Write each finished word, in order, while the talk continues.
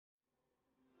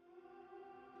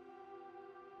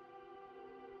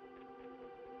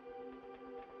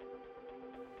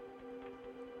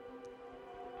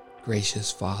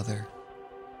Gracious Father,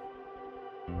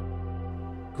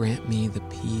 grant me the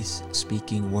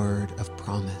peace-speaking word of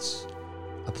promise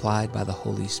applied by the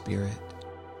Holy Spirit,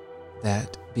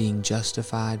 that, being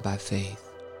justified by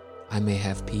faith, I may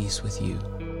have peace with you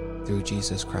through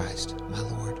Jesus Christ, my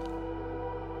Lord.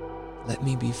 Let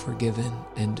me be forgiven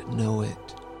and know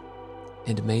it,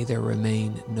 and may there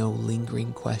remain no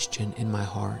lingering question in my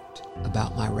heart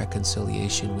about my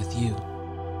reconciliation with you,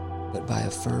 but by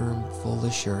a firm, full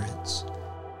assurance,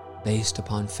 based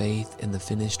upon faith in the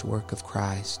finished work of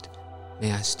Christ,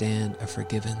 may I stand a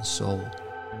forgiven soul,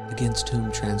 against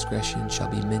whom transgression shall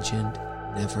be mentioned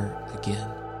never again,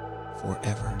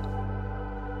 forever.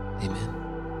 Amen.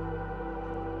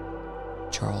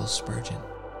 Charles Spurgeon.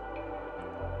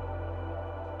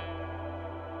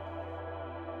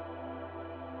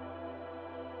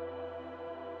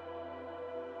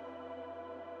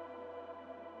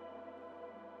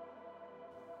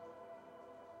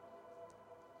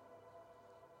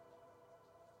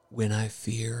 When I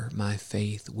fear my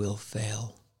faith will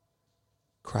fail,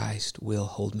 Christ will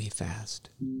hold me fast.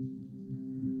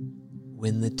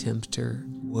 When the tempter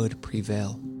would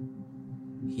prevail,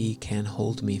 he can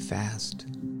hold me fast.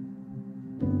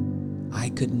 I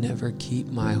could never keep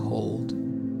my hold,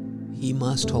 he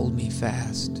must hold me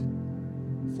fast.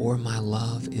 For my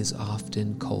love is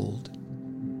often cold,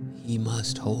 he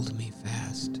must hold me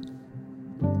fast.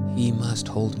 He must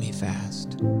hold me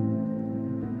fast.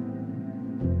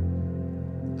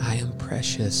 I am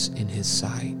precious in his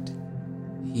sight,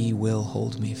 he will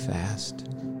hold me fast.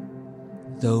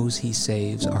 Those he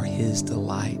saves are his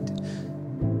delight,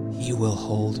 he will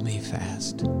hold me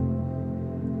fast.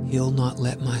 He'll not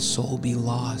let my soul be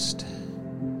lost.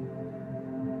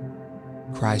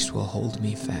 Christ will hold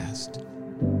me fast.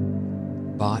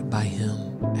 Bought by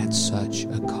him at such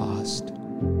a cost,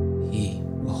 he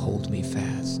will hold me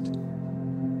fast.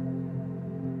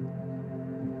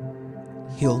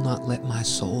 He'll not let my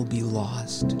soul be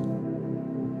lost.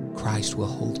 Christ will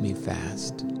hold me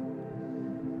fast.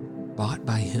 Bought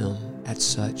by him at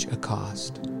such a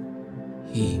cost,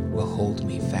 he will hold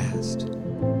me fast.